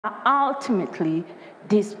ultimately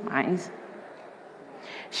demise.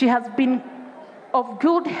 She has been of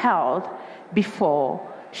good health before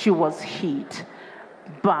she was hit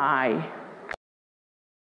by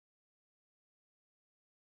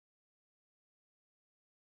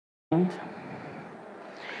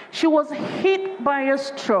She was hit by a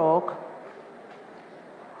stroke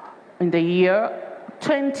in the year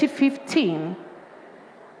 2015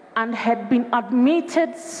 and had been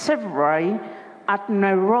admitted severally at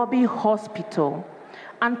Nairobi Hospital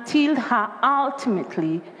until her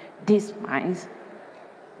ultimately demise.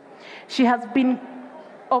 She has been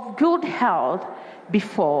of good health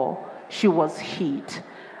before she was hit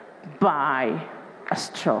by a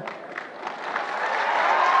stroke.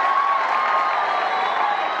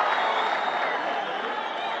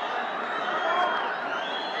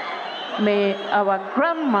 May our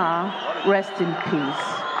grandma rest in peace.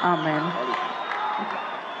 Amen.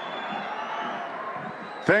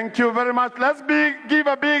 Thank you very much. Let's give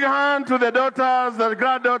a big hand to the daughters, the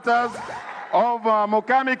granddaughters of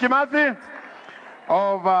Mukami Kimathi.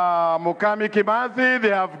 They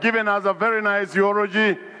have given us a very nice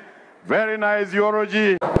eulogy. Very nice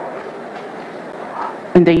eulogy.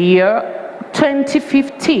 In the year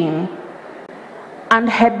 2015 and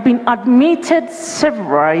had been admitted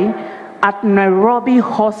severally at Nairobi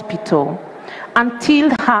Hospital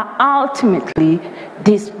until her ultimately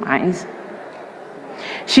demise.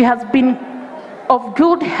 She has been of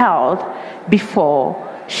good health before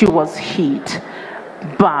she was hit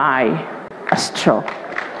by a stroke.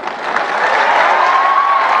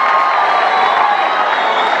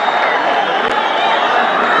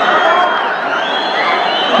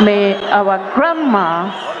 May our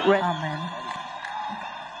grandma rest. Amen.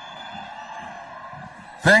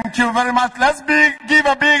 Thank you very much. Let's give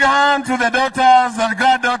a big hand to the daughters and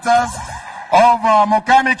granddaughters of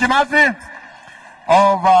Mukami Kimathi.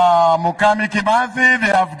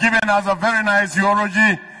 They have given us a very nice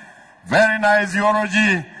eulogy. Very nice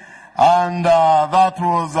eulogy. And that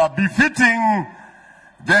was befitting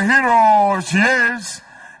the hero she is.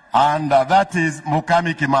 And that is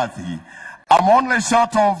Mukami Kimathi. I'm only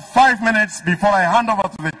short of 5 minutes before I hand over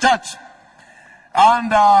to the church.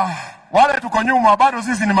 And wale tuko nyuma bado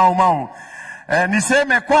sisi ni maumau.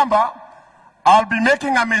 Niseme kwamba I'll be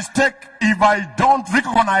making a mistake if I don't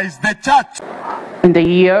recognize the church. In the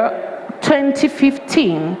year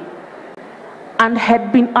 2015 and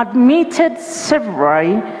had been admitted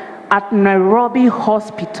severally at Nairobi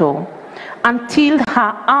Hospital until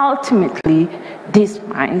her ultimately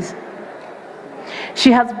demise.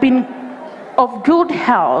 She has been of good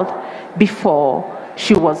health before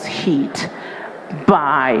she was hit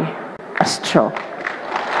by a stroke.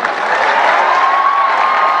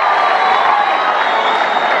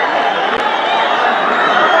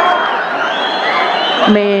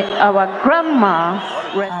 May our grandma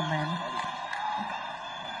rest. Amen.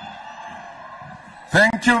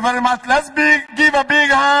 Thank you very much. Let's give a big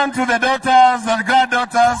hand to the daughters and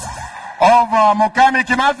granddaughters of Mukami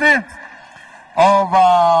Kimathi.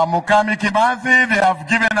 They have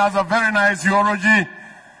given us a very nice eulogy.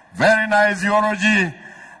 Very nice eulogy.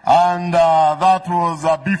 And that was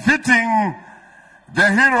befitting the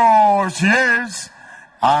hero she is.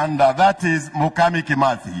 And that is Mukami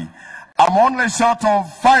Kimathi. I'm only short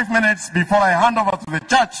of 5 minutes before I hand over to the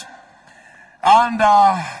church. And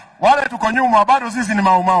wale tuko nyuma bado sisi ni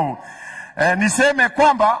maumau. Niseme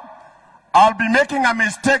kwamba I'll be making a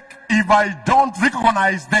mistake if I don't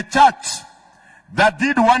recognize the church that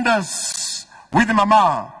did wonders with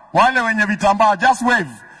Mama. Wale wenye vitambaa, just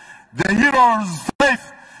wave. The hero's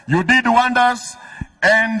faith, you did wonders.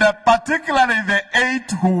 And particularly the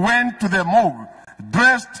 8 who went to the morgue,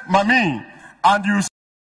 dressed Mami. And you